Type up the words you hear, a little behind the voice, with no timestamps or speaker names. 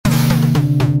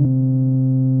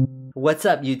What's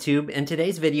up YouTube? In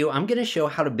today's video, I'm going to show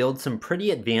how to build some pretty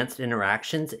advanced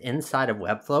interactions inside of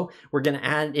Webflow. We're going to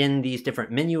add in these different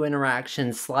menu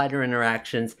interactions, slider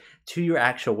interactions to your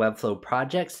actual Webflow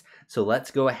projects. So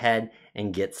let's go ahead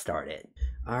and get started.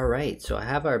 All right, so I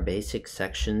have our basic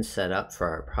section set up for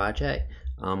our project.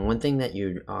 One thing that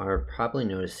you are probably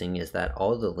noticing is that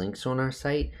all the links on our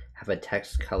site have a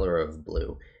text color of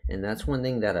blue. And that's one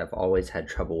thing that I've always had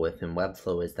trouble with in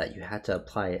Webflow, is that you had to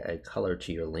apply a color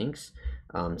to your links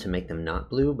to make them not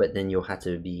blue, but then you'll have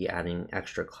to be adding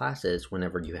extra classes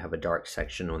whenever you have a dark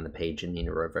section on the page and need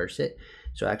to reverse it.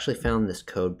 So I actually found this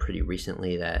code pretty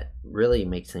recently that really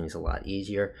makes things a lot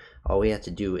easier. All we have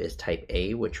to do is type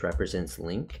A, which represents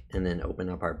link, and then open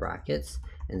up our brackets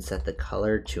and set the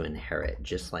color to inherit,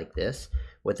 just like this.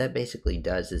 What that basically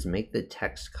does is make the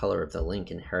text color of the link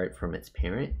inherit from its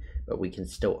parent, but we can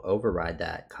still override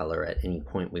that color at any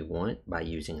point we want by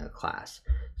using a class.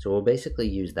 So we'll basically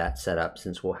use that setup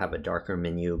since we'll have a darker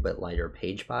menu but lighter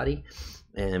page body,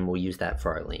 and we'll use that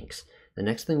for our links. The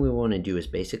next thing we want to do is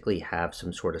basically have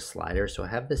some sort of slider. So I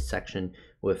have this section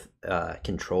with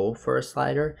control for a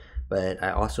slider, but I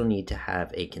also need to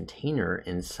have a container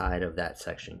inside of that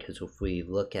section, because if we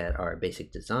look at our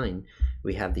basic design,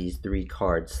 we have these 3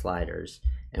 card sliders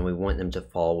and we want them to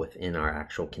fall within our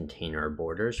actual container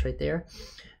borders right there.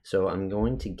 So I'm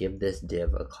going to give this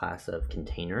div a class of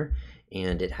container,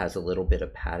 and it has a little bit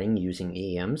of padding using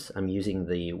EMs. I'm using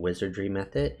the wizardry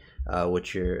method,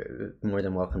 which you're more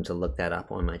than welcome to look that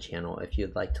up on my channel if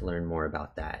you'd like to learn more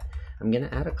about that. I'm going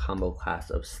to add a combo class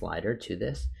of slider to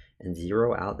this and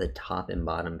zero out the top and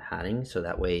bottom padding, so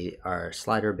that way our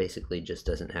slider basically just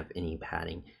doesn't have any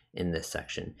padding in this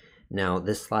section. Now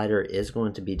this slider is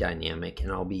going to be dynamic,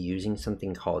 and I'll be using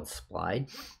something called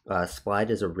Spline. Spline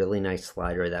is a really nice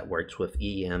slider that works with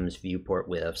EMs, viewport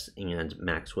widths, and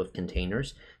max width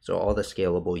containers, so all the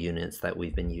scalable units that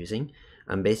we've been using.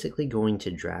 I'm basically going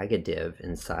to drag a div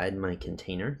inside my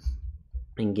container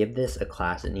and give this a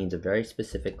class. It needs a very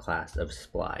specific class of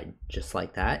Spline, just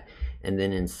like that. And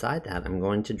then inside that, I'm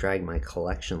going to drag my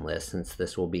collection list, since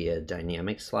this will be a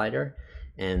dynamic slider,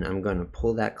 and I'm going to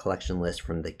pull that collection list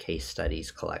from the case studies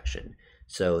collection.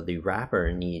 So the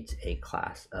wrapper needs a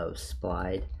class of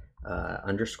Spline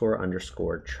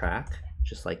 __ track,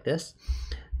 just like this.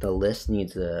 The list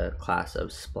needs a class of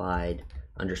Spline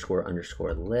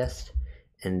 __ list,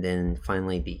 and then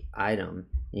finally the item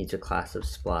needs a class of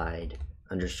Spline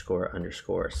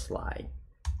 __ slide,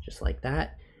 just like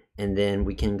that. And then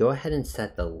we can go ahead and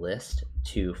set the list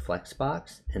to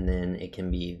flexbox, and then it can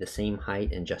be the same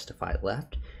height and justified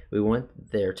left. We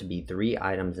want there to be 3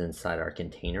 items inside our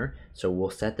container, so we'll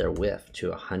set their width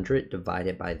to 100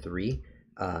 divided by 3,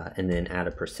 and then add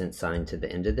a % to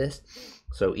the end of this.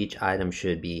 So each item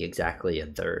should be exactly a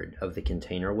third of the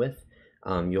container width.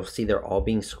 You'll see they're all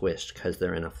being squished because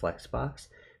they're in a flexbox.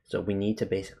 So we need to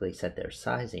basically set their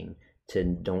sizing to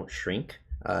don't shrink,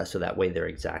 so that way they're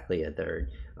exactly a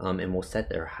third. And we'll set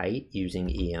their height using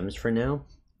EMs for now.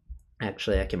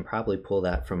 Actually, I can probably pull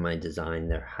that from my design.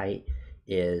 Their height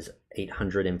is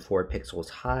 804 pixels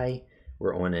high.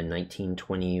 We're on a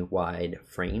 1920 wide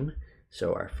frame,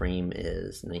 so our frame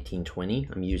is 1920.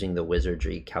 I'm using the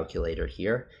wizardry calculator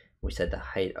here. We said the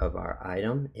height of our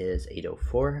item is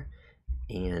 804,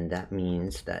 and that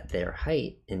means that their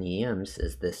height in EMs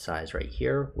is this size right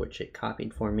here, which it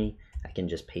copied for me. I can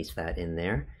just paste that in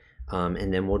there.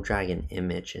 And then we'll drag an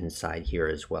image inside here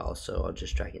as well. So I'll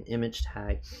just drag an image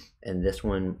tag, and this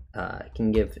one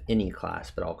can give any class,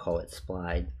 but I'll call it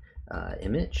Spline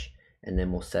image. And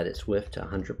then we'll set its width to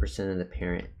 100% of the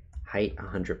parent, height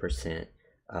 100%.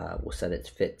 We'll set its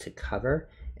fit to cover,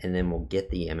 and then we'll get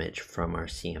the image from our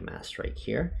CMS right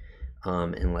here.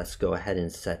 And let's go ahead and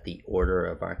set the order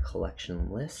of our collection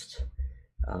list.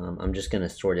 I'm just going to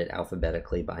sort it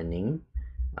alphabetically by name.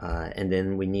 And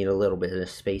then we need a little bit of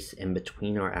space in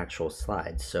between our actual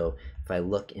slides. So if I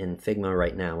look in Figma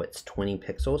right now, it's 20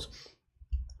 pixels.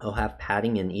 I'll have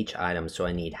padding in each item, so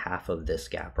I need half of this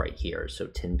gap right here, so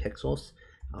 10 pixels.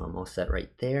 I'll set right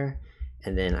there,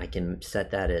 and then I can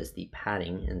set that as the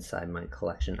padding inside my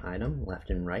collection item, left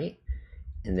and right.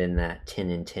 And then that 10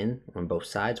 and 10 on both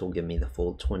sides will give me the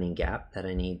full 20 gap that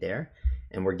I need there.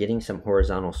 And we're getting some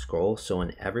horizontal scroll, so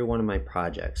in every one of my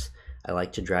projects, I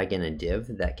like to drag in a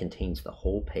div that contains the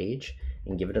whole page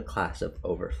and give it a class of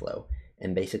overflow.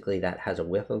 And basically that has a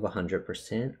width of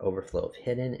 100%, overflow of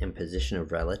hidden, and position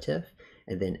of relative.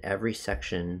 And then every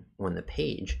section on the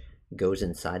page goes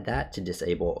inside that to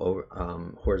disable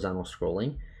horizontal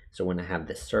scrolling. So when I have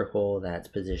this circle that's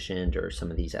positioned, or some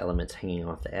of these elements hanging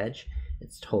off the edge,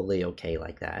 it's totally okay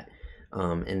like that.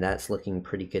 And that's looking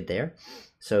pretty good there.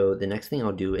 So the next thing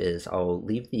I'll do is I'll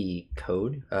leave the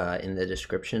code in the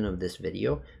description of this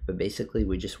video, but basically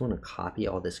we just want to copy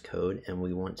all this code and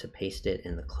we want to paste it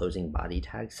in the closing body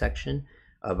tag section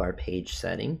of our page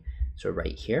setting. So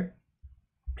right here.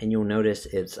 And you'll notice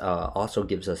it also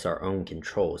gives us our own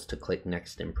controls to click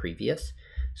next and previous.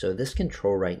 So this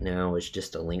control right now is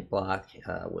just a link block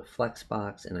with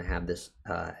flexbox, and I have this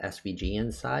SVG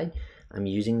inside. I'm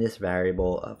using this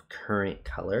variable of current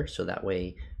color, so that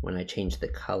way when I change the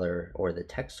color or the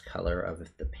text color of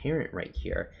the parent right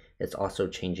here, it's also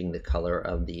changing the color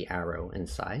of the arrow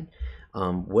inside.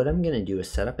 What I'm going to do is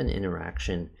set up an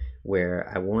interaction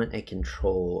where I want a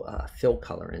control fill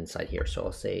color inside here. So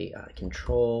I'll say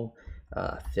control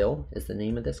fill is the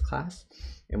name of this class,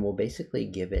 and we'll basically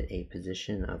give it a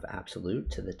position of absolute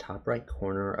to the top right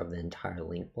corner of the entire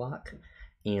link block,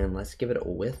 and let's give it a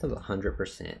width of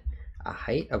 100%, a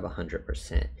height of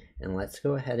 100%, and let's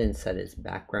go ahead and set its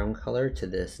background color to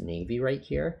this navy right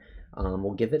here.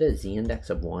 We'll give it a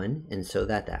z-index of 1, and so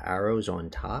that the arrow's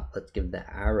on top, let's give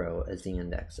the arrow a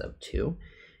z-index of 2.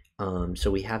 So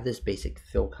we have this basic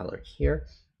fill color here.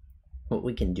 What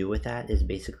we can do with that is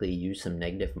basically use some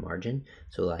negative margin.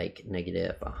 So like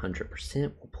negative 100%,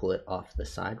 we'll pull it off the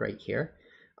side right here.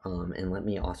 And let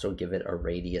me also give it a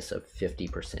radius of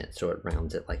 50%, so it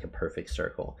rounds it like a perfect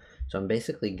circle. So I'm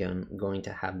basically going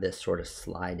to have this sort of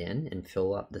slide in and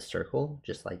fill up the circle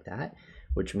just like that,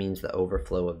 which means the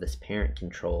overflow of this parent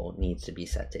control needs to be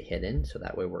set to hidden, so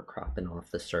that way we're cropping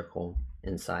off the circle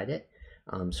inside it.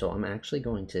 So I'm actually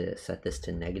going to set this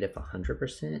to negative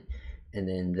 100%, and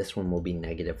then this one will be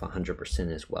negative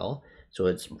 100% as well. So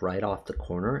it's right off the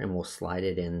corner, and we'll slide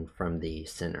it in from the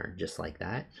center just like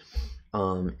that.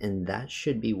 And that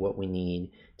should be what we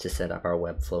need to set up our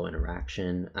Webflow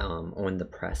interaction. On the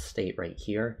press state right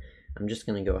here, I'm just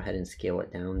going to go ahead and scale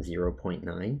it down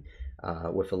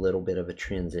 0.9 with a little bit of a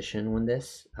transition on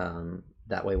this.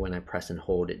 That way when I press and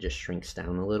hold, it just shrinks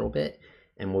down a little bit,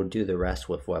 and we'll do the rest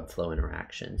with Webflow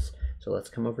interactions. So let's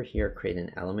come over here, create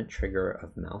an element trigger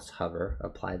of mouse hover,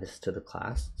 apply this to the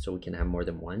class so we can have more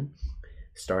than one.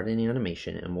 Start an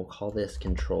animation, and we'll call this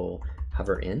control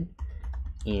hover in.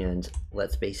 And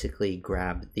let's basically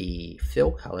grab the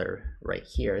fill color right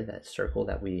here, that circle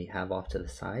that we have off to the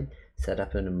side, set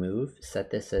up in a move,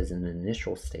 set this as an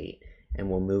initial state, and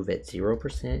we'll move it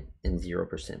 0% and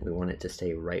 0%. We want it to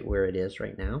stay right where it is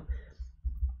right now.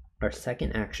 Our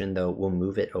second action though, we'll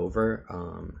move it over,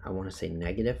 I want to say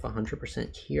negative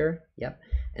 100% here, yep,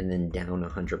 and then down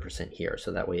 100% here,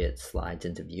 so that way it slides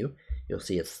into view. You'll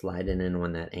see it sliding in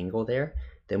on that angle there.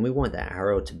 Then we want the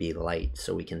arrow to be light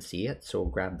so we can see it, so we'll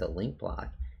grab the link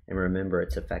block, and remember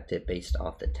it's affected based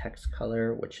off the text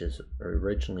color, which is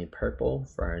originally purple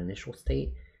for our initial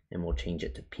state, and we'll change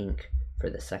it to pink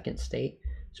for the second state.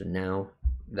 So now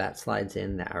that slides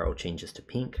in, the arrow changes to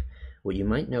pink. What you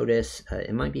might notice,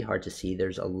 it might be hard to see,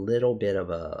 there's a little bit of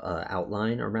a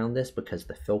outline around this because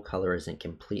the fill color isn't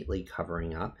completely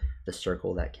covering up the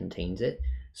circle that contains it.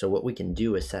 So what we can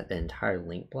do is set the entire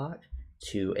link block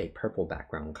to a purple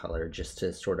background color just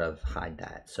to sort of hide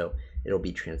that. So it'll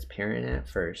be transparent at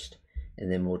first,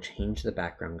 and then we'll change the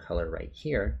background color right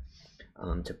here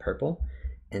to purple.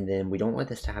 And then we don't want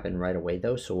this to happen right away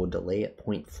though, so we'll delay it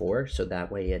 0.4, so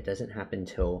that way it doesn't happen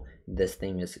till this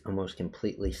thing is almost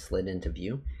completely slid into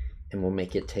view, and we'll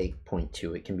make it take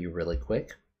 0.2. It can be really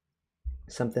quick,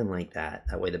 something like that.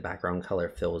 That way the background color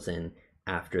fills in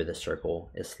after the circle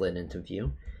is slid into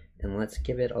view. And let's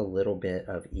give it a little bit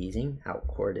of easing. Out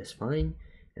chord is fine,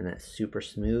 and that's super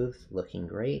smooth, looking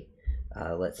great.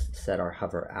 Let's set our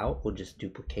hover out. We'll just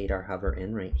duplicate our hover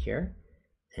in right here,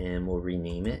 and we'll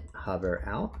rename it hover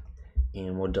out,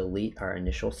 and we'll delete our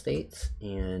initial states.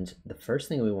 And the first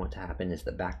thing we want to happen is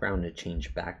the background to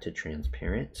change back to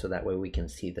transparent, so that way we can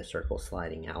see the circle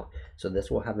sliding out. So this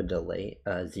will have a delay,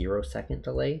 a 0-second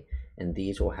delay, and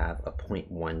these will have a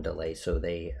 0.1 delay, so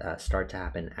they start to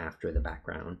happen after the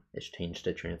background is changed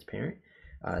to transparent.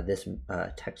 This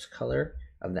text color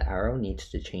of the arrow needs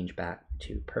to change back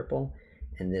to purple,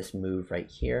 and this move right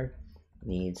here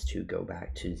needs to go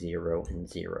back to 0 and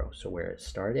 0, so where it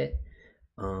started.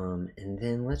 And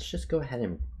then let's just go ahead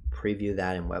and preview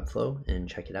that in Webflow and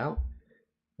check it out.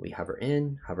 We hover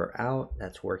in, hover out,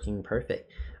 that's working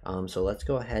perfect. So let's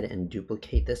go ahead and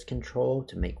duplicate this control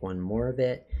to make one more of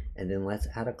it, and then let's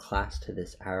add a class to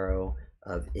this arrow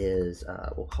of is,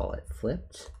 we'll call it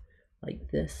flipped, like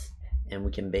this, and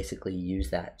we can basically use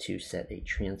that to set a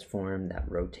transform that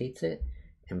rotates it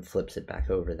and flips it back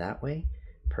over that way.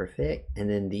 Perfect. And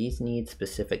then these need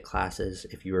specific classes.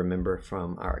 If you remember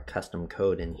from our custom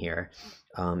code in here,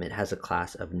 it has a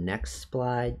class of next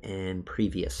slide and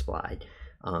previous slide.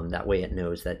 That way it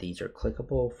knows that these are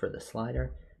clickable for the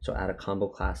slider. So add a combo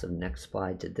class of next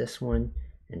slide to this one,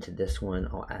 and to this one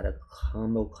I'll add a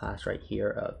combo class right here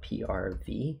of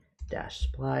prv-slide,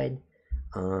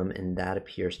 and that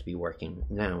appears to be working.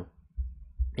 Now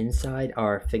inside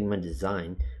our Figma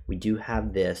design, we do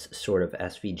have this sort of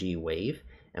SVG wave,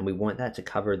 and we want that to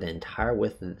cover the entire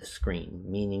width of the screen,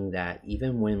 meaning that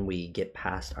even when we get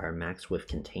past our max width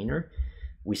container,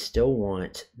 we still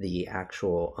want the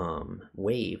actual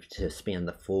wave to span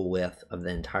the full width of the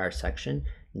entire section,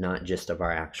 not just of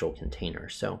our actual container.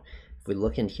 So if we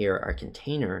look in here, our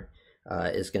container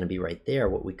is going to be right there.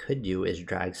 What we could do is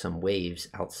drag some waves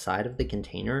outside of the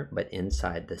container but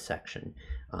inside the section.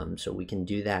 So we can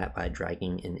do that by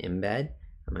dragging an embed.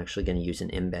 I'm actually going to use an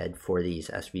embed for these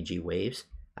SVG waves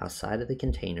outside of the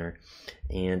container,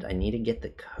 and I need to get the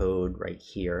code right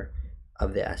here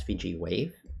of the SVG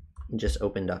wave. I just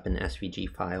opened up an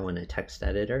SVG file in a text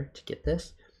editor to get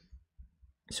this.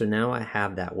 So now I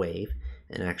have that wave,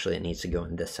 and actually it needs to go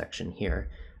in this section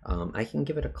here. I can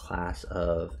give it a class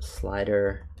of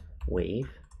slider wave,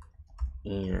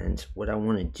 and what I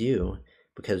want to do,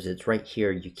 because it's right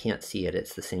here, you can't see it,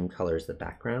 it's the same color as the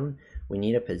background, we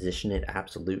need to position it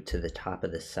absolute to the top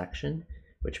of the section,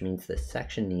 which means the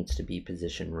section needs to be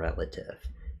positioned relative,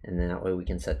 and then that way we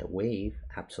can set the wave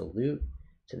absolute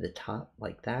to the top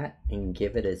like that and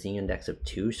give it a z-index of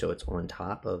 2 so it's on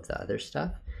top of the other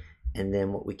stuff. And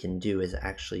then what we can do is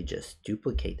actually just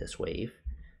duplicate this wave.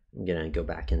 I'm gonna go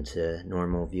back into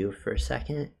normal view for a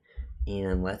second,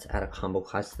 and let's add a combo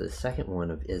class to the second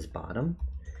one of isBottom,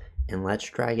 and let's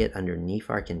drag it underneath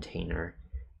our container,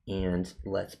 and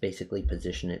let's basically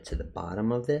position it to the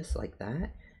bottom of this like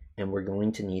that. And we're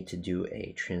going to need to do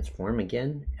a transform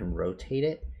again and rotate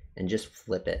it and just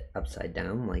flip it upside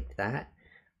down like that.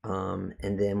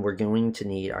 And then we're going to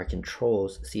need our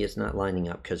controls. See, it's not lining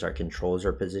up because our controls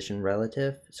are positioned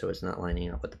relative, so it's not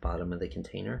lining up with the bottom of the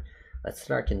container. Let's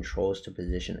set our controls to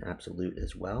position absolute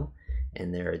as well,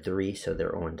 and there are 3, so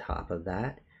they're on top of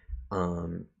that.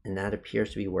 And that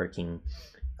appears to be working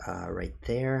right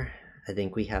there. I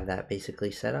think we have that basically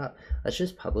set up. Let's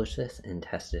just publish this and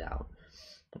test it out.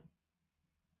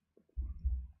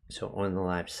 So on the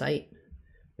live site,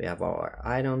 we have all our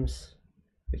items.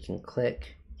 We can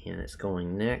click, and it's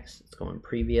going next, it's going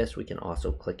previous. We can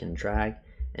also click and drag,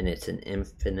 and it's an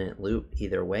infinite loop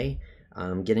either way.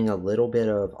 I'm getting a little bit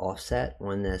of offset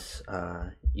on this.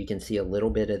 You can see a little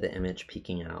bit of the image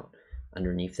peeking out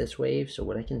underneath this wave. So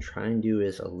what I can try and do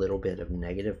is a little bit of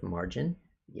negative margin.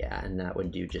 Yeah, and that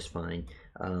would do just fine.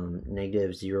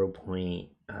 Negative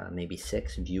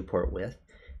 0.6 viewport width.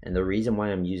 And the reason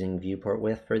why I'm using viewport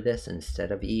width for this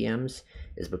instead of EMs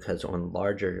is because on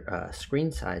larger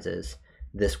screen sizes,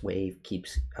 this wave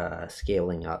keeps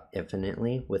scaling up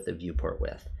infinitely with the viewport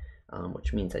width,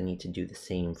 which means I need to do the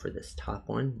same for this top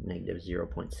one, negative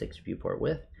 0.6 viewport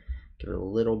width. Give it a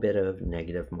little bit of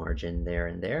negative margin there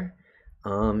and there.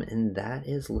 And that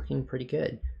is looking pretty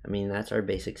good. I mean, that's our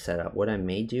basic setup. What I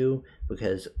may do,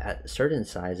 because at certain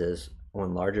sizes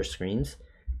on larger screens,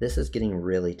 this is getting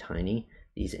really tiny,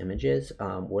 these images.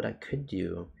 What I could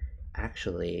do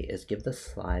actually is give the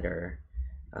slider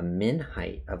a min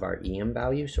height of our EM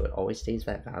value, so it always stays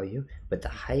that value, but the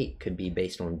height could be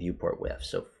based on viewport width,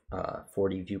 so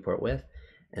 40 viewport width.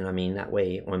 And I mean, that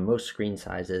way on most screen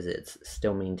sizes it's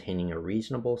still maintaining a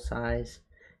reasonable size,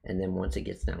 and then once it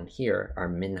gets down here, our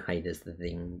min height is the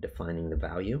thing defining the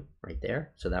value right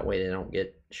there, so that way they don't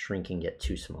shrink and get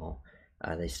too small.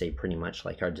 They stay pretty much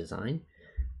like our design,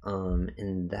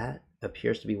 and that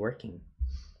appears to be working.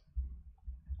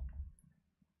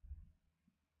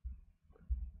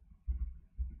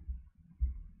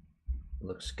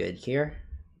 Looks good here,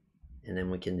 and then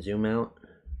we can zoom out,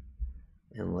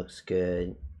 and looks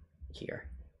good here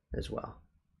as well.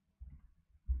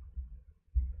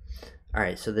 All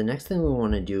right, so the next thing we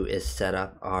want to do is set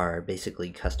up our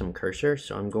basically custom cursor.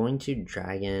 So I'm going to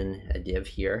drag in a div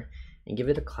here and give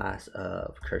it a class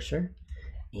of cursor,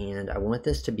 and I want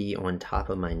this to be on top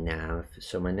of my nav.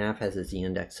 So my nav has a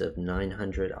z-index of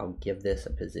 900. I'll give this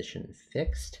a position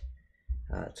fixed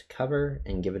to cover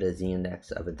and give it a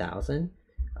z-index of 1000,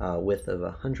 width of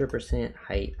 100%,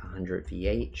 height 100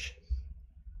 VH,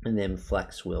 and then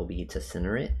flex will be to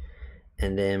center it.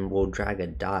 And then we'll drag a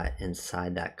dot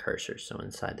inside that cursor. So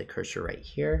inside the cursor right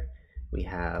here, we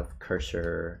have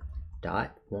cursor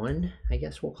dot 1, I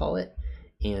guess we'll call it.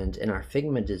 And in our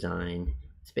Figma design,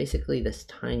 It's basically this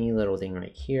tiny little thing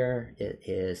right here. It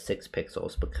is 6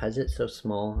 pixels. Because it's so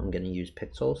small, I'm going to use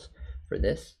pixels for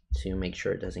this to make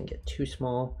sure it doesn't get too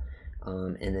small.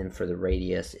 And then for the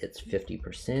radius, it's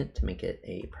 50% to make it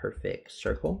a perfect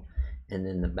circle. And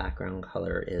then the background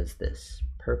color is this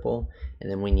purple.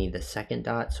 And then we need the second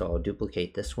dot, so I'll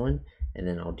duplicate this one, and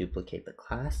then I'll duplicate the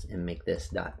class and make this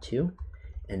dot 2.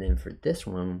 And then for this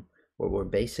one, what we're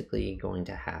basically going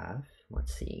to have,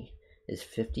 let's see, is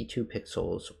 52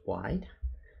 pixels wide.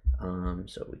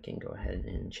 So we can go ahead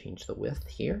and change the width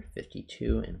here,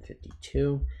 52 and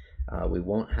 52. We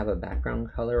won't have a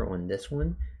background color on this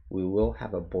one. We will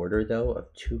have a border though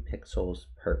of 2 pixels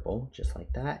purple, just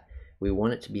like that. We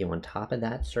want it to be on top of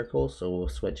that circle, so we'll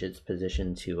switch its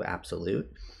position to absolute.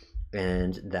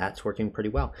 And that's working pretty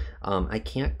well. I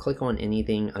can't click on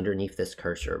anything underneath this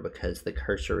cursor because the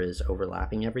cursor is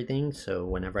overlapping everything. So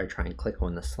whenever I try and click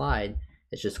on the slide,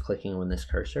 it's just clicking on this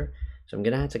cursor. So I'm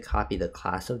gonna have to copy the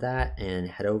class of that and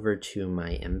head over to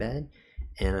my embed.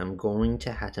 And I'm going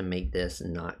to have to make this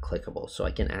not clickable. So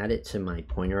I can add it to my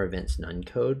pointer events none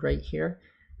code right here.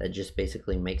 That just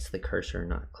basically makes the cursor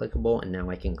not clickable. And now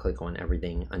I can click on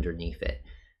everything underneath it,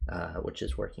 which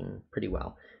is working pretty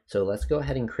well. So let's go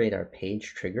ahead and create our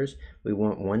page triggers. We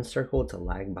want one circle to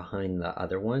lag behind the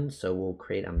other one. So we'll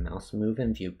create a mouse move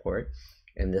and viewport.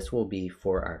 And this will be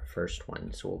for our first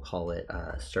one. So we'll call it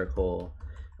circle,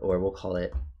 or we'll call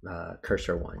it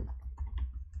cursor 1.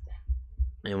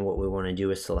 And what we want to do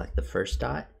is select the first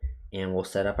dot, and we'll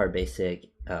set up our basic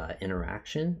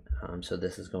interaction. So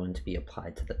this is going to be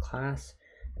applied to the class.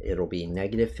 It'll be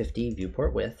 -50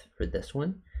 viewport width for this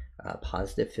one,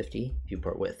 +50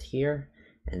 viewport width here,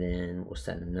 and then we'll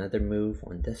set another move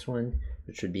on this one,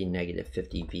 which would be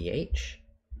 -50 VH,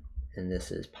 and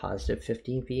this is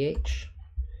 +50 VH.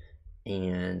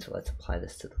 And let's apply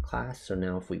this to the class. So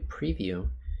now if we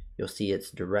preview, you'll see it's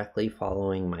directly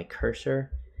following my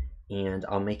cursor. And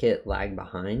I'll make it lag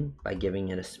behind by giving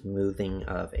it a smoothing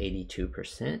of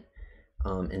 82%.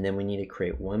 And then we need to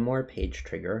create one more page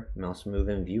trigger, mouse move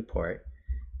and viewport.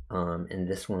 And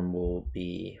this one will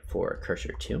be for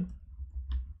cursor 2.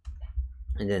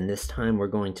 And then this time we're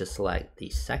going to select the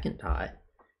second dot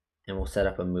and we'll set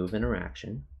up a move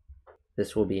interaction.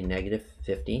 This will be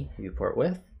 -50 viewport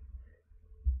width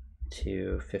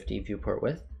to 50 viewport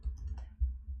width.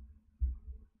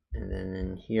 And then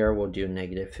in here we'll do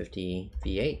 -50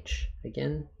 VH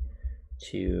again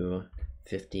to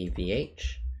 50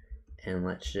 VH. And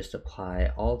let's just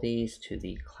apply all these to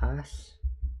the class.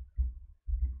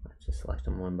 Let's just select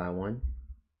them one by one.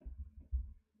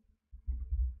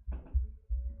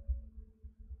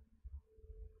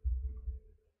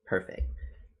 Perfect.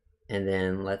 And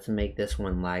then let's make this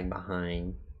one lag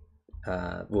behind.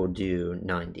 We'll do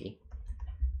 90.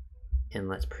 And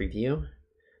let's preview.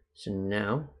 So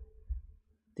now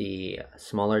the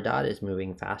smaller dot is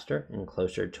moving faster and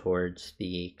closer towards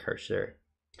the cursor.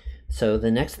 So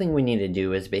the next thing we need to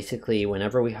do is basically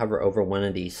whenever we hover over one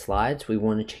of these slides, we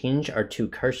want to change our 2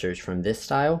 cursors from this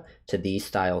style to these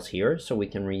styles here so we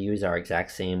can reuse our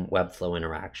exact same Webflow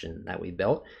interaction that we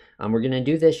built. We're going to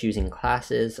do this using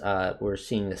classes. We're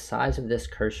seeing the size of this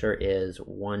cursor is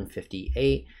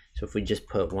 158. So if we just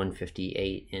put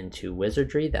 158 into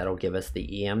wizardry, that'll give us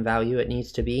the EM value it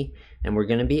needs to be. And we're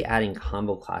going to be adding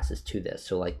combo classes to this.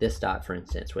 So like this dot, for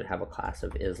instance, would have a class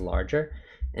of isLarger.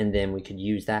 And then we could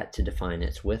use that to define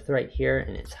its width right here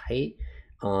and its height.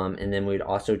 And then we'd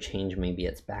also change maybe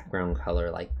its background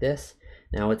color like this.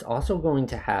 Now it's also going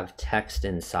to have text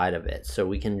inside of it. So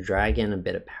we can drag in a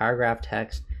bit of paragraph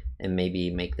text and maybe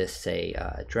make this say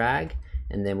drag.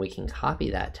 And then we can copy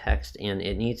that text and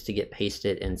it needs to get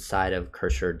pasted inside of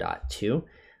cursor.2,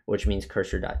 which means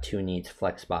cursor.2 needs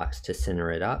flexbox to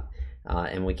center it up.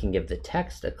 And we can give the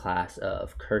text a class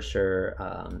of cursor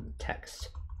text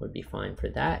would be fine for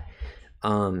that.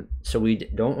 So we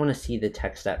don't want to see the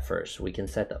text at first. We can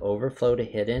set the overflow to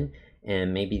hidden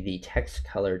and maybe the text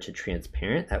color to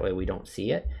transparent. That way we don't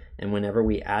see it. And whenever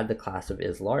we add the class of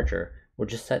isLarger, we'll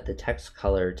just set the text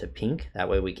color to pink. That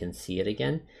way we can see it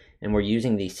again. And we're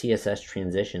using the CSS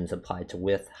transitions applied to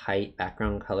width, height,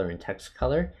 background color, and text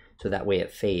color. So that way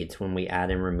it fades when we add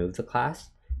and remove the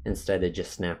class instead of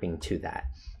just snapping to that.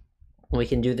 We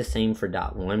can do the same for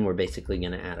 .1. We're basically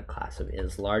going to add a class of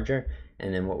isLarger.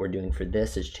 And then what we're doing for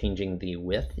this is changing the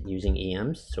width using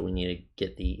EMs. So we need to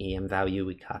get the EM value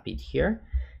we copied here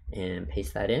and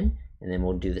paste that in. And then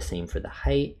we'll do the same for the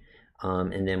height.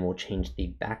 And then we'll change the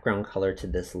background color to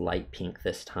this light pink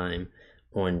this time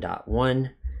on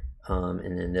 .1.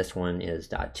 and then this one is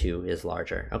 .2 is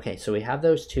larger. Okay, so we have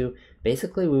those two.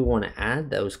 Basically, we want to add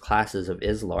those classes of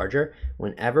is larger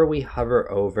whenever we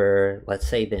hover over, let's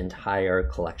say, the entire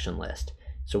collection list.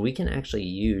 So we can actually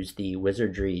use the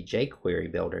Wizardry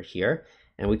jQuery builder here,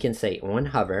 and we can say on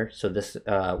hover. So this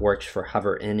works for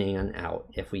hover in and out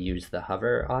if we use the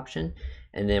hover option.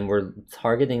 And then we're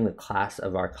targeting the class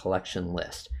of our collection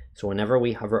list. So whenever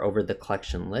we hover over the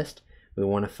collection list, we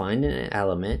want to find an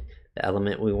element. The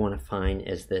element we want to find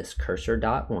is this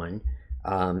cursor.1,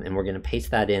 and we're going to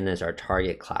paste that in as our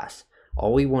target class.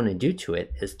 All we want to do to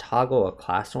it is toggle a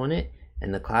class on it,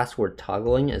 and the class we're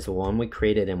toggling is the one we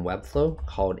created in Webflow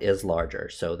called isLarger.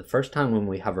 So the first time when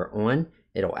we hover on,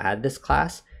 it'll add this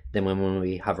class. Then when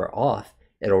we hover off,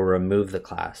 it'll remove the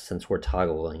class since we're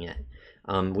toggling it.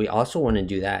 We also want to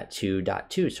do that to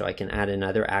 .2, so I can add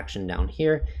another action down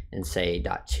here and say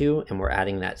 .2, and we're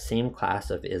adding that same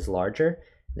class of isLarger.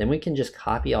 Then we can just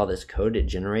copy all this code to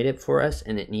generate it for us,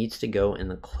 and it needs to go in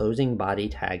the closing body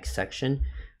tag section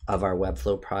of our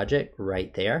Webflow project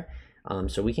right there.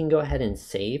 So we can go ahead and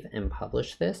save and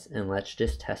publish this, and let's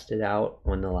just test it out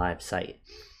on the live site.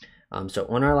 So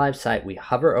on our live site, we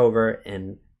hover over,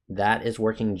 and that is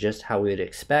working just how we would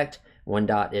expect. One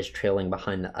dot is trailing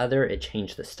behind the other. It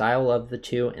changed the style of the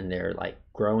two, and they're like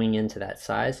growing into that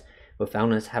size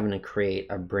without us having to create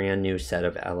a brand new set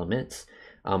of elements.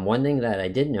 One thing that I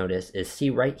did notice is, see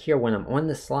right here when I'm on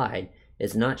the slide,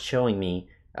 it's not showing me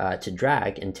to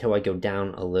drag until I go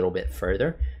down a little bit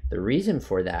further. The reason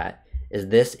for that is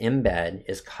this embed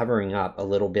is covering up a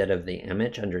little bit of the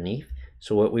image underneath.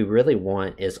 So what we really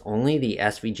want is only the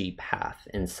SVG path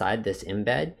inside this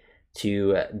embed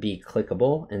to be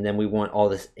clickable, and then we want all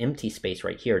this empty space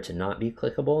right here to not be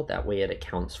clickable. That way it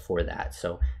accounts for that.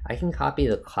 So I can copy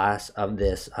the class of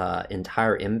this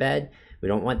entire embed. We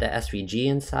don't want the SVG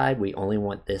inside, we only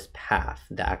want this path,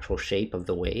 the actual shape of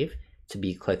the wave, to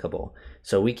be clickable.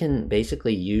 So we can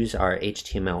basically use our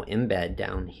HTML embed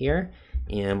down here,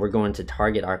 and we're going to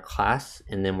target our class,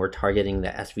 and then we're targeting the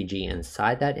SVG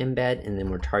inside that embed, and then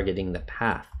we're targeting the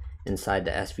path inside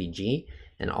the SVG.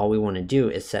 And all we want to do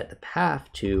is set the path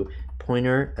to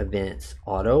pointer events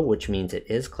auto, which means it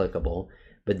is clickable,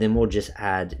 but then we'll just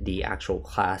add the actual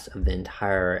class of the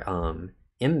entire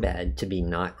embed to be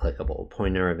not clickable,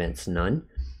 pointer events none.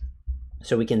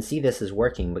 So we can see this is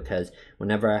working because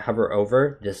whenever I hover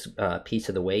over this piece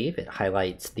of the wave, it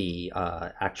highlights the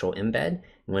actual embed.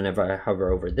 Whenever I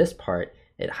hover over this part,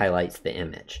 it highlights the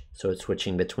image. So it's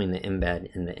switching between the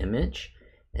embed and the image,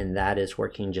 and that is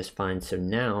working just fine. So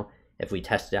now if we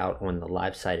test it out on the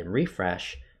live site and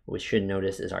refresh, what we should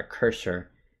notice is our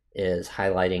cursor is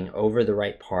highlighting over the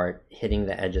right part, hitting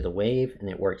the edge of the wave, and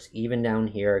it works even down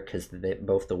here because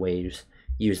both the waves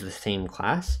use the same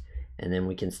class, and then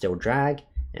we can still drag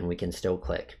and we can still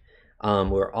click.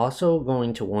 We're also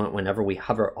going to want, whenever we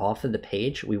hover off of the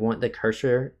page, we want the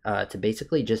cursor to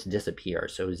basically just disappear,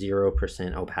 so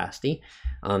 0% opacity.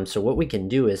 So what we can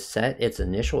do is set its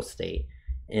initial state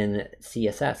in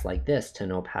CSS like this to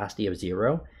an opacity of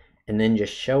 0, and then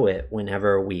just show it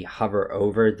whenever we hover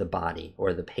over the body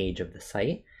or the page of the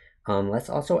site. Let's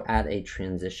also add a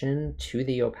transition to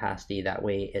the opacity, that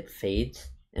way it fades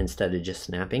instead of just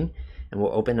snapping. And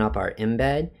we'll open up our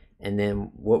embed, and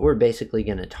then what we're basically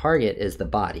going to target is the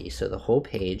body, so the whole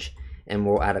page, and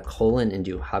we'll add a colon and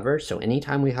do hover. So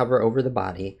anytime we hover over the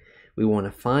body, we want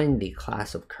to find the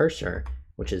class of cursor,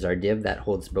 which is our div that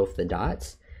holds both the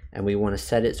dots, and we want to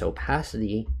set its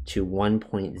opacity to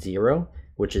 1.0,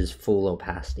 which is full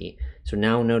opacity. So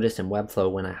now notice in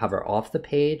Webflow, when I hover off the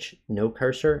page, no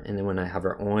cursor, and then when I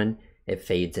hover on, it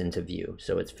fades into view.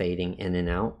 So it's fading in and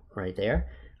out right there.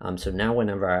 So now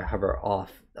whenever I hover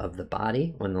off of the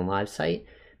body on the live site,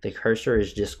 the cursor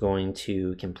is just going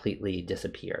to completely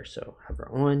disappear. So hover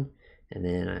on, and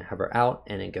then I hover out,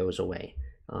 and it goes away.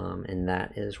 And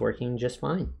that is working just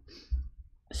fine.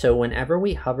 So whenever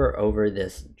we hover over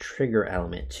this trigger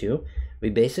element too, we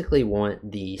basically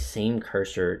want the same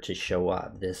cursor to show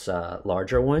up, this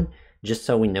larger one, just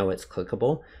so we know it's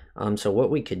clickable. So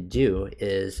what we could do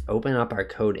is open up our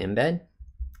code embed,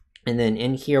 and then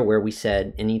in here where we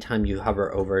said anytime you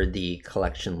hover over the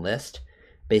collection list,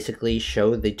 basically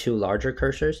show the two larger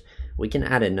cursors, we can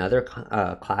add another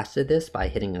class to this by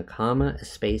hitting a comma, a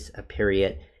space, a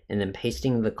period, and then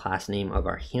pasting the class name of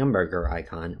our hamburger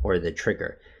icon or the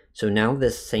trigger. So now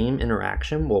this same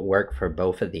interaction will work for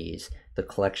both of these, the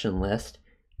collection list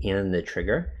and the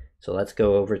trigger. So let's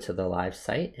go over to the live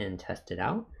site and test it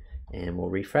out, and we'll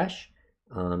refresh.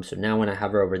 So now when I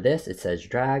hover over this, it says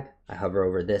drag. I hover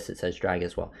over this, it says drag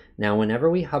as well. Now whenever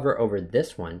we hover over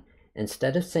this one,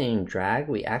 instead of saying drag,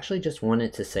 we actually just want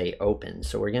it to say open.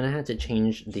 So we're gonna have to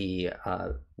change the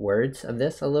words of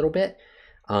this a little bit.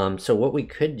 So what we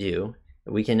could do,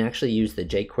 we can actually use the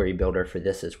jQuery builder for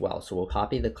this as well. So we'll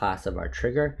copy the class of our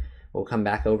trigger, we'll come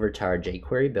back over to our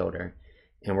jQuery builder,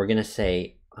 and we're gonna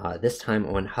say this time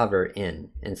on hover in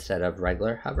instead of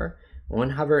regular hover.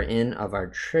 On hover in of our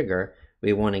trigger,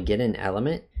 we want to get an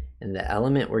element, and the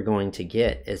element we're going to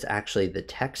get is actually the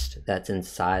text that's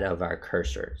inside of our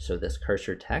cursor. So this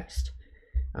cursor text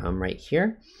right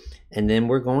here, and then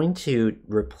we're going to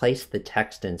replace the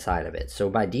text inside of it. So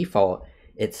by default,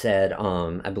 it said,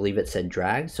 I believe it said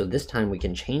drag, so this time we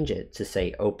can change it to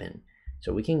say open.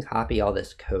 So we can copy all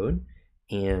this code,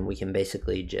 and we can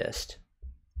basically just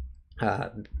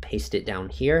paste it down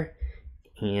here,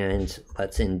 and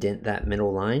let's indent that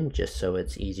middle line just so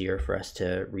it's easier for us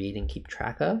to read and keep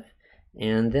track of.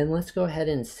 And then let's go ahead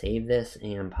and save this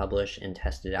and publish and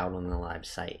test it out on the live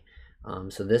site.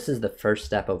 So this is the first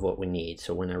step of what we need.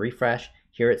 So when I refresh,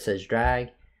 here it says drag,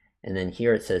 and then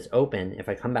here it says open. If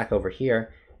I come back over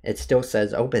here, it still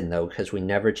says open though, because we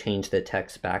never changed the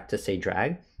text back to say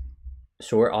drag.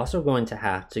 So we're also going to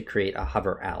have to create a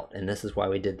hover out, and this is why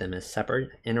we did them as separate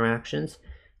interactions.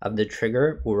 Of the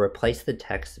trigger, we'll replace the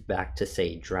text back to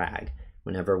say drag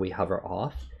whenever we hover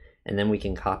off, and then we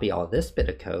can copy all this bit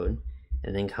of code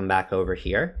and then come back over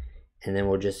here, and then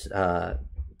we'll just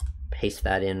paste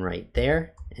that in right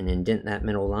there and indent that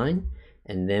middle line,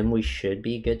 and then we should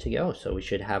be good to go. So we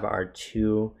should have our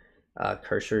two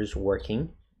cursors working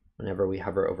whenever we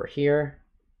hover over here,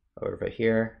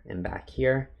 and back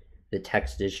here. The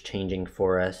text is changing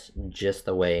for us just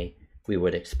the way we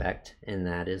would expect, and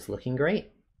that is looking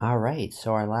great. All right,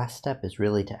 so our last step is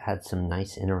really to add some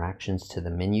nice interactions to the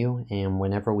menu, and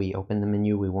whenever we open the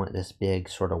menu, we want this big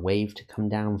sort of wave to come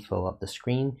down, fill up the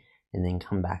screen, and then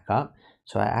come back up.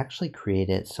 So I actually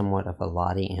created somewhat of a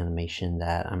lottie animation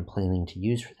that I'm planning to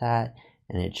use for that,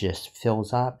 and it just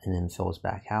fills up and then fills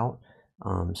back out.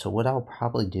 So what I'll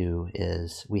probably do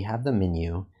is, we have the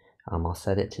menu, I'll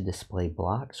set it to display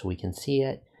block so we can see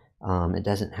it. It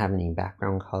doesn't have any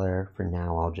background color. For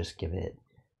now, I'll just give it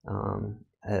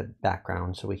a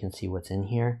background so we can see what's in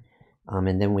here.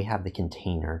 And then we have the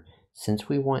container. Since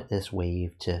we want this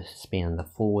wave to span the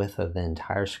full width of the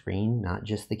entire screen, not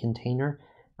just the container,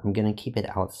 I'm going to keep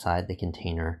it outside the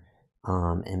container.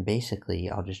 And basically,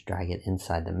 I'll just drag it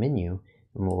inside the menu,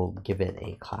 and we'll give it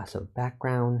a class of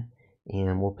background,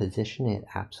 and we'll position it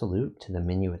absolute to the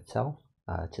menu itself.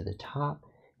 To the top,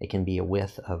 it can be a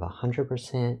width of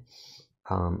 100%.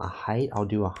 A height, I'll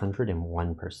do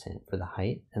 101% for the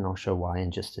height, and I'll show why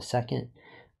in just a second.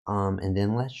 And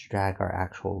then let's drag our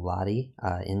actual lottie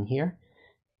in here,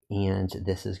 and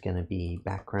this is going to be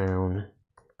background.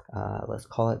 Let's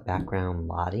call it background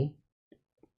lottie,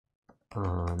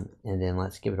 and then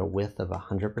let's give it a width of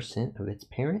 100% of its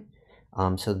parent.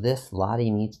 So this lottie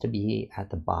needs to be at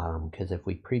the bottom, because if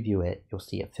we preview it, you'll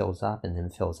see it fills up and then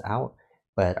fills out.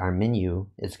 But our menu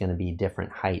is going to be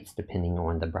different heights depending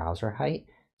on the browser height.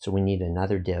 So we need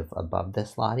another div above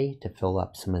this lottie to fill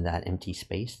up some of that empty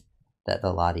space that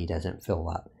the lottie doesn't fill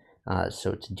up.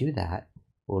 So to do that,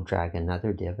 we'll drag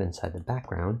another div inside the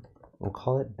background. We'll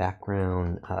call it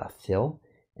background fill,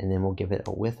 and then we'll give it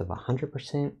a width of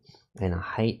 100% and a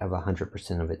height of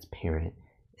 100% of its parent,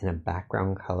 and a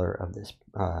background color of this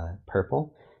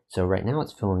purple. So right now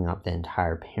it's filling up the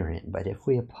entire parent, but if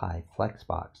we apply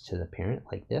flexbox to the parent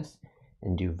like this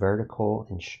and do vertical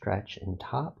and stretch and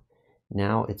top,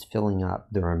 now it's filling up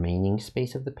the remaining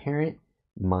space of the parent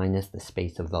minus the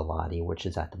space of the lottie, which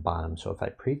is at the bottom. So if I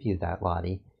preview that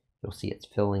lottie, you'll see it's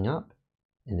filling up,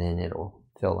 and then it'll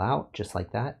fill out just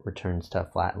like that, returns to a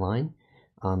flat line.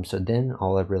 So then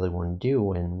all I really want to do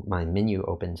when my menu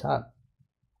opens up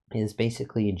is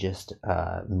basically just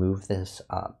move this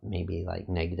up maybe like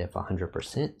negative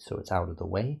 100% so it's out of the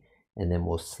way, and then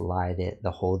we'll slide it,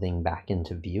 the whole thing, back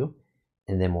into view,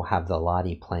 and then we'll have the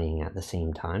lottie playing at the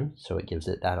same time, so it gives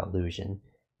it that illusion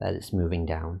that it's moving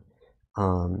down.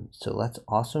 So let's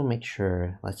also make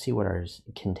sure, let's see what our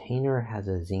container has,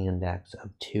 a z-index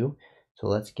of 2, so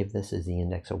let's give this a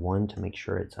z-index of 1 to make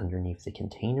sure it's underneath the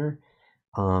container.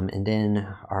 And then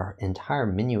our entire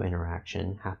menu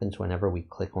interaction happens whenever we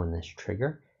click on this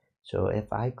trigger. So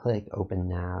if I click open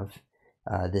nav,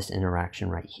 this interaction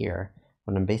right here,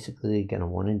 what I'm basically going to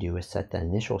want to do is set the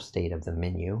initial state of the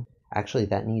menu. Actually,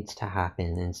 that needs to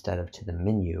happen instead of to the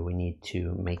menu. We need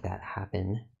to make that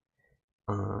happen.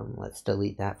 Let's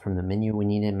delete that from the menu. We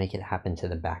need to make it happen to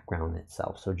the background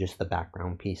itself. So just the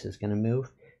background piece is going to move.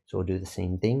 So we'll do the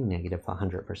same thing, negative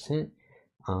 100%.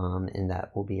 And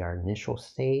that will be our initial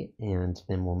state, and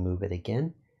then we'll move it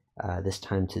again. this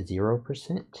time to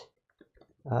 0%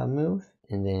 move,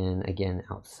 and then again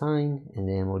out sign, and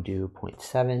then we'll do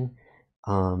 0.7,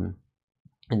 and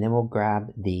then we'll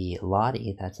grab the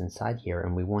lottie that's inside here,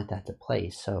 and we want that to play,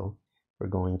 so we're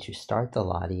going to start the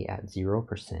lottie at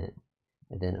 0%,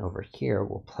 and then over here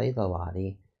we'll play the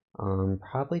lottie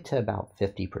probably to about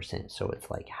 50%, so it's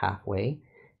like halfway,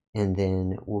 and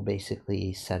then we'll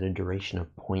basically set a duration of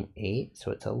 0.8,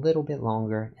 so it's a little bit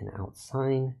longer, and out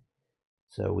sign.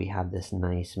 So we have this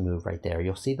nice move right there.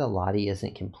 You'll see the lottie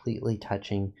isn't completely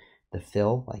touching the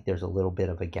fill, like there's a little bit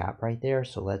of a gap right there.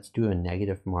 So let's do a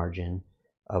negative margin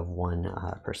of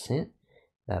 1%.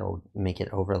 That'll make it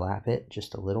overlap it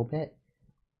just a little bit.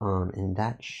 And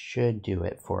that should do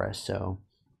it for us. So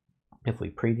if we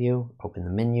preview, open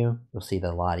the menu, you'll see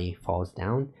the lottie falls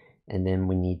down. And then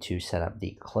we need to set up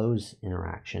the close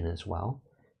interaction as well.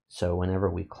 So whenever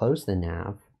we close the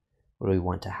nav, what do we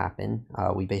want to happen?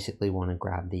 We basically want to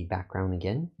grab the background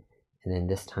again, and then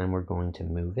this time we're going to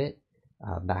move it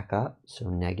back up, so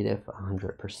negative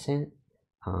 100%.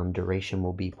 Duration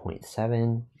will be 0.7,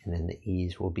 and then the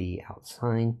ease will be out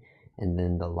sign, and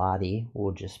then the lottie,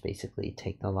 we'll just basically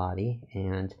take the lottie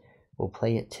and we'll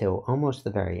play it till almost the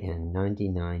very end,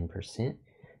 99%.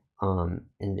 And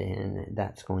then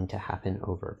that's going to happen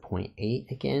over 0.8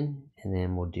 again, and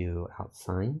then we'll do out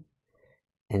sign.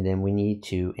 And then we need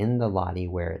to end the lottie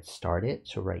where it started.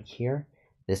 So right here,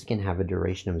 this can have a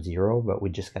duration of 0, but we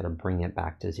just got to bring it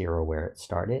back to 0 where it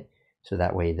started. So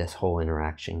that way this whole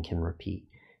interaction can repeat.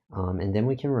 And then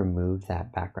we can remove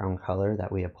that background color that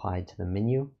we applied to the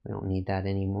menu. We don't need that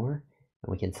anymore.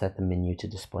 And we can set the menu to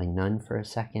display none for a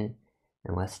second.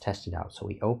 And let's test it out. So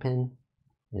we open,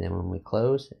 and then when we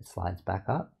close, it slides back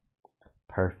up.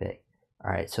 Perfect. All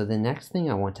right, so the next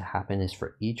thing I want to happen is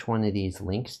for each one of these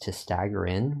links to stagger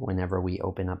in whenever we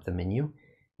open up the menu.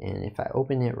 And if I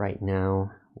open it right now,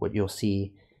 what you'll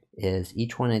see is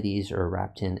each one of these are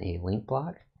wrapped in a link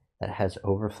block that has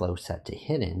overflow set to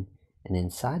hidden. And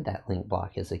inside that link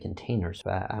block is a container.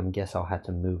 So I guess I'll have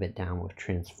to move it down with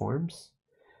transforms.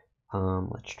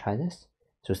 Let's try this.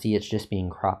 So see, it's just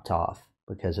being cropped off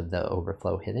because of the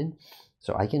overflow hidden.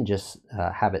 So I can just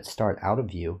have it start out of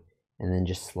view and then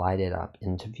just slide it up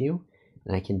into view.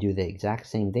 And I can do the exact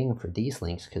same thing for these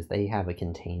links because they have a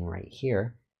contain right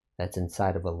here that's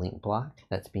inside of a link block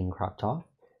that's being cropped off.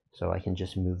 So I can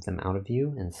just move them out of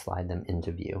view and slide them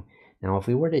into view. Now, if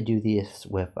we were to do this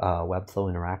with Webflow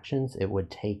interactions, it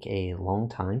would take a long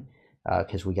time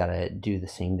because we got to do the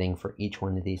same thing for each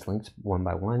one of these links one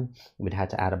by one. We'd have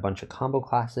to add a bunch of combo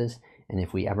classes. And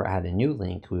if we ever add a new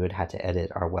link, we would have to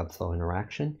edit our Webflow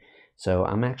interaction. So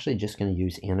I'm actually just going to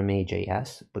use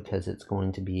anime.js because it's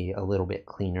going to be a little bit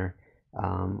cleaner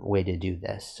way to do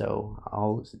this. So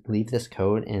I'll leave this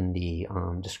code in the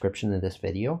description of this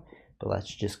video, but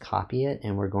let's just copy it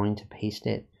and we're going to paste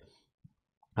it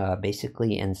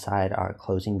basically inside our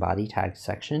closing body tag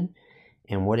section.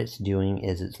 And what it's doing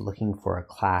is it's looking for a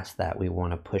class that we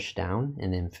want to push down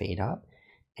and then fade up.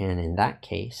 And in that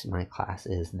case, my class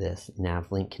is this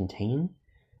navlink contain.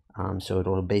 So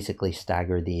it'll basically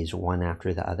stagger these one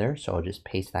after the other. So I'll just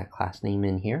paste that class name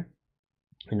in here.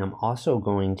 And I'm also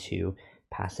going to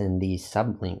pass in these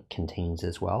sublink contains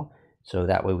as well. So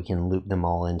that way we can loop them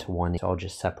all into one. So I'll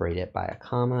just separate it by a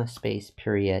comma, space,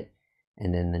 period,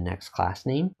 and then the next class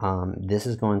name. This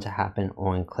is going to happen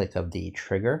on click of the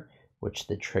trigger, which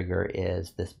the trigger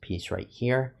is this piece right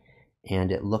here.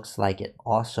 And it looks like it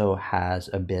also has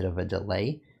a bit of a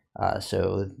delay.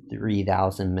 So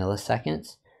 3000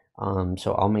 milliseconds.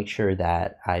 So I'll make sure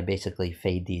that I basically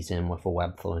fade these in with a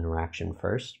Webflow interaction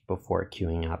first before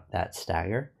queuing up that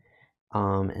stagger.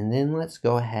 And then let's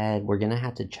go ahead. We're going to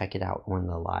have to check it out on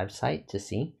the live site to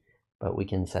see, but we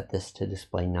can set this to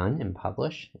display none and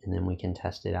publish, and then we can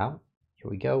test it out. Here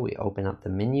we go. We open up the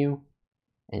menu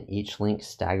and each link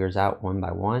staggers out one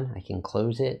by one. I can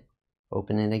close it,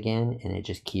 open it again, and it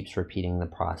just keeps repeating the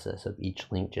process of each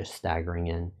link just staggering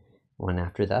in one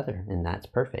after the other, and that's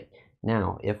perfect.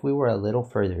 Now, if we were a little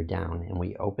further down and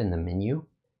we open the menu,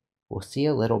 we'll see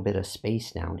a little bit of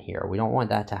space down here. We don't want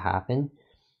that to happen.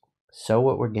 So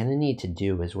what we're going to need to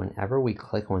do is whenever we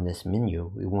click on this menu,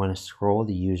 we want to scroll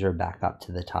the user back up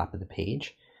to the top of the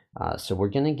page. So we're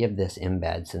going to give this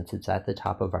embed, since it's at the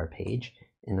top of our page,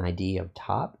 an ID of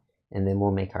top, and then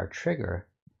we'll make our trigger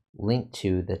link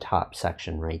to the top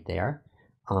section right there.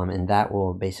 And that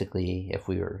will basically, if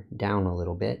we were down a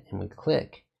little bit and we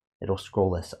click, it'll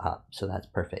scroll us up. So that's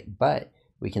perfect. But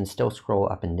we can still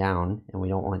scroll up and down, and we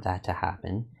don't want that to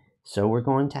happen. So we're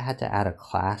going to have to add a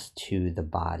class to the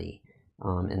body.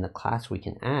 And the class we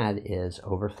can add is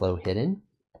overflow hidden.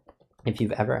 If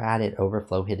you've ever added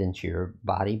overflow hidden to your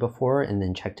body before and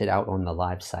then checked it out on the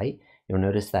live site, you'll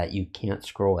notice that you can't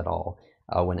scroll at all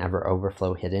whenever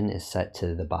overflow hidden is set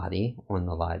to the body on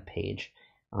the live page.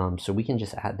 So we can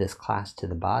just add this class to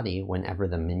the body whenever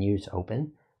the menu is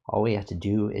open. All we have to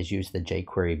do is use the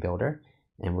jQuery builder,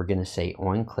 and we're going to say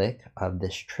on click of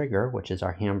this trigger, which is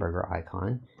our hamburger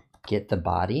icon, get the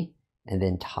body, and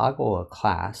then toggle a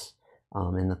class.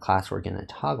 And the class we're going to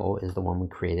toggle is the one we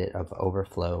created of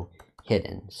overflow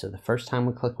hidden. So the first time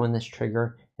we click on this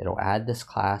trigger, it'll add this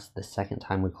class. The second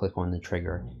time we click on the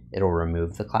trigger, it'll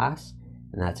remove the class.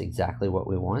 And that's exactly what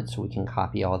we want. So we can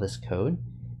copy all this code,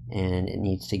 and it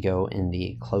needs to go in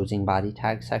the closing body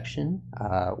tag section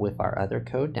with our other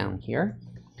code down here.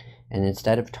 And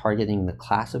instead of targeting the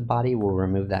class of body, we'll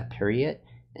remove that period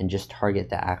and just target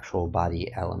the actual body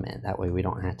element. That way we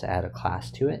don't have to add a class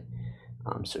to it.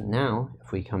 So now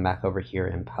if we come back over here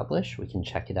and publish, we can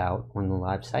check it out on the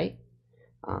live site.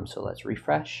 So let's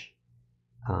refresh.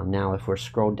 Now if we're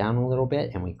scrolled down a little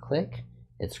bit and we click,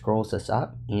 it scrolls us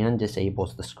up and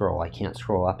disables the scroll. I can't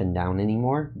scroll up and down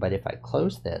anymore, but if I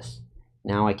close this,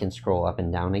 now I can scroll up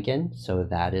and down again, so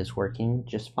that is working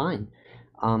just fine.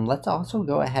 Let's also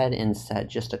go ahead and set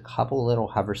just a couple little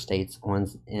hover states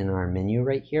in our menu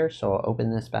right here. So I'll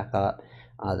open this back up.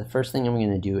 The first thing I'm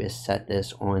going to do is set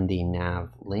this on the nav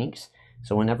links.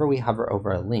 So whenever we hover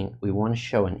over a link, we want to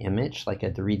show an image, like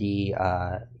a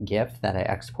 3D GIF that I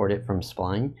exported from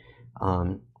Spline.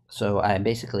 So I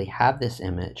basically have this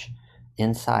image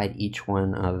inside each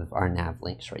one of our nav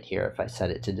links right here. If I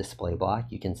set it to display block,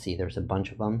 you can see there's a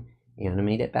bunch of them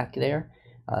animated back there.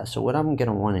 So what I'm going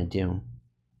to want to do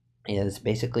is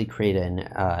basically create an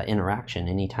interaction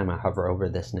anytime I hover over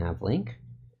this nav link.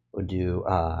 We'll do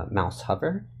mouse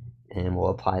hover, and we'll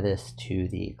apply this to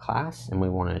the class, and we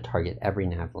want to target every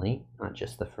nav link, not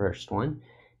just the first one.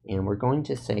 And we're going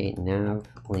to say nav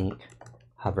link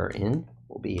hover in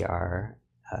will be our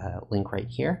link right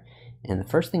here. And the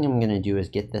first thing I'm going to do is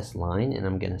get this line, and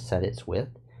I'm going to set its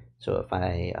width. So if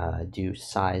I do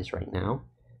size right now,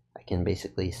 I can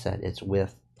basically set its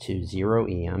width to 0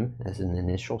 EM as an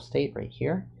initial state right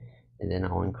here. And then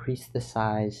I'll increase the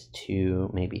size to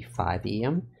maybe 5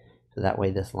 EM. So that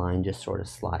way this line just sort of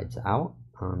slides out,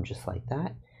 just like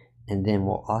that. And then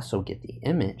we'll also get the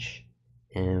image,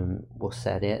 and we'll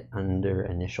set it under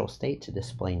initial state to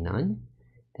display none.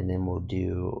 And then we'll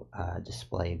do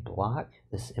display block.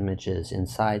 This image is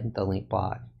inside the link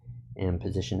block and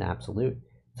position absolute.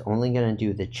 It's only going to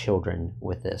do the children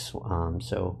with this,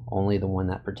 so only the one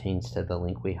that pertains to the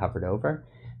link we hovered over.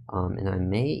 And I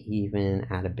may even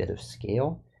add a bit of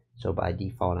scale. So by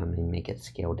default, I'm going to make it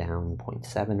scale down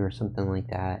 0.7 or something like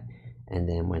that. And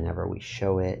then whenever we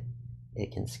show it,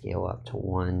 it can scale up to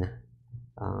 1,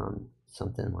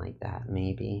 something like that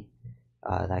maybe.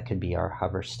 That could be our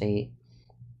hover state.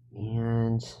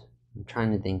 And I'm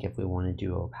trying to think if we want to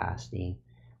do opacity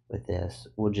with this.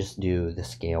 We'll just do the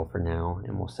scale for now,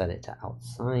 and we'll set it to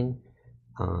outsign.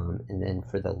 And then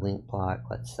for the link block,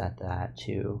 let's set that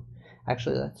to,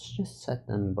 actually let's just set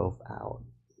them both out,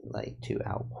 like to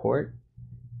outport.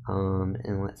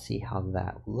 And let's see how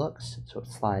that looks. So it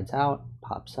slides out,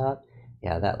 pops up.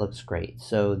 Yeah, that looks great.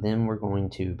 So then we're going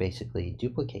to basically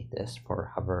duplicate this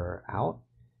for hover out.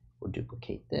 We'll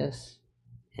duplicate this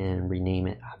and rename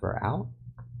it hover out.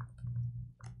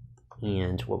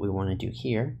 And what we want to do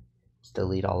here is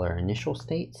delete all our initial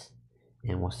states,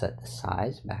 and we'll set the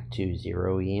size back to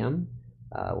 0 EM.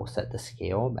 We'll set the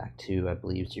scale back to, I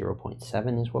believe,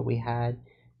 0.7 is what we had.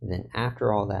 And then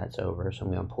after all that's over, so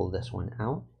I'm going to pull this one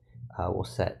out, we'll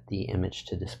set the image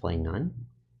to display none.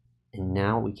 And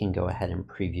now we can go ahead and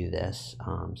preview this.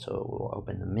 So we'll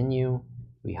open the menu,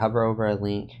 we hover over a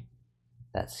link,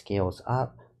 that scales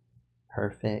up,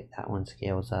 perfect, that one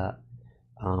scales up.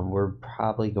 We're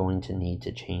probably going to need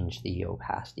to change the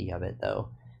opacity of it though,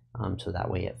 so that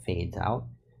way it fades out.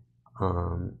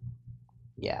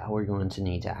 Yeah, we're going to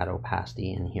need to add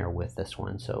opacity in here with this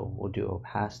one. So we'll do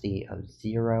opacity of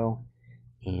 0,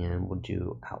 and we'll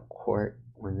do outport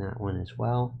on that one as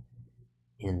well.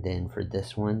 And then for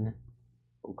this one,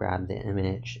 we'll grab the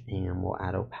image and we'll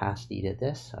add opacity to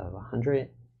this of 100.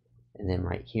 And then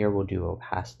right here, we'll do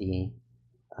opacity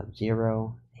of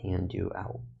 0 and do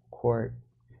outport.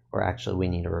 Or actually, we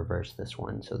need to reverse this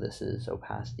one. So this is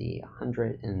opacity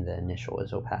 100 and the initial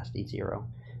is opacity 0. All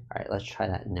right, let's try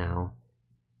that now.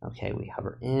 Okay, we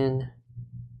hover in.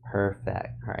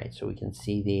 Perfect. All right, so we can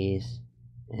see these,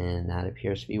 and that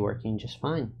appears to be working just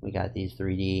fine. We got these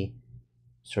 3D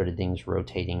sort of things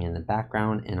rotating in the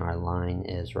background, and our line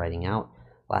is writing out.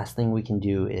 Last thing we can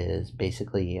do is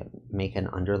basically make an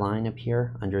underline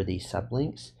appear under these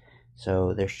sublinks.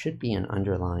 So there should be an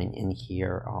underline in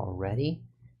here already.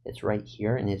 It's right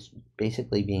here, and it's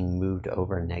basically being moved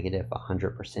over negative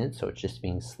 100%, so it's just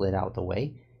being slid out the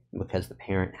way. And because the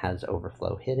parent has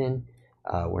overflow hidden,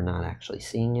 we're not actually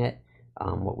seeing it.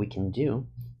 What we can do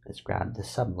is grab the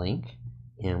sublink,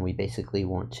 and we basically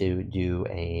want to do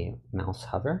a mouse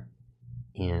hover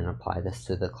and apply this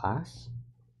to the class.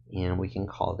 And we can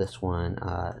call this one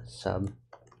sub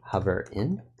hover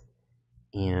in.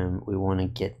 And we want to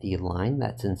get the line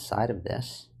that's inside of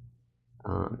this,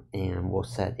 and we'll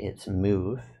set its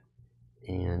move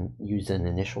and use an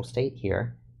initial state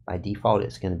here. By default,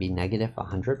 it's going to be negative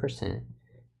 100%,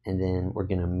 and then we're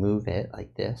going to move it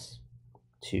like this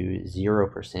to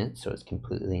 0%, so it's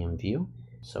completely in view.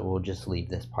 So we'll just leave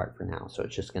this part for now. So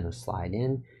it's just going to slide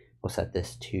in. We'll set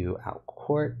this to out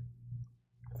court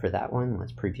for that one.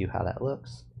 Let's preview how that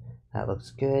looks. That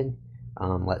looks good.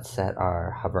 Let's set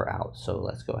our hover out. So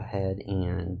let's go ahead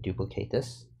and duplicate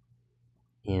this,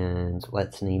 and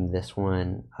let's name this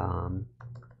one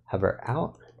hover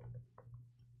out.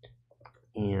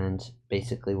 And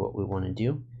basically what we want to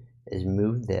do is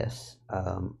move this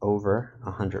over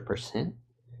 100%,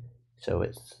 so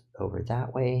it's over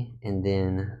that way, and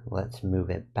then let's move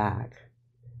it back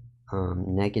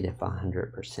negative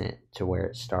 100% to where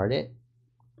it started.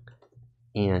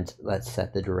 And let's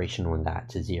set the duration on that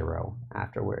to 0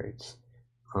 afterwards.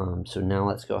 So now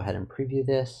let's go ahead and preview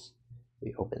this.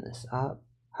 We open this up,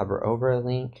 hover over a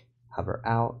link, hover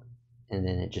out, and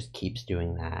then it just keeps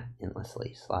doing that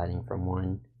endlessly, sliding from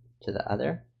one to the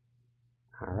other.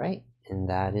 All right, and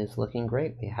that is looking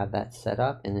great. We have that set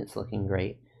up, and it's looking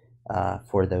great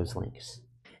for those links.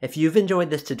 If you've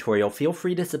enjoyed this tutorial, feel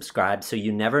free to subscribe so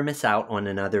you never miss out on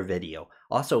another video.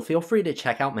 Also, feel free to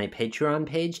check out my Patreon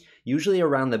page. Usually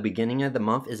around the beginning of the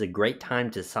month is a great time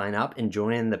to sign up and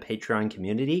join in the Patreon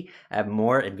community. I have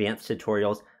more advanced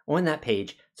tutorials on that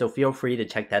page, so feel free to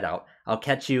check that out. I'll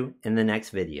catch you in the next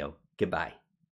video. Goodbye.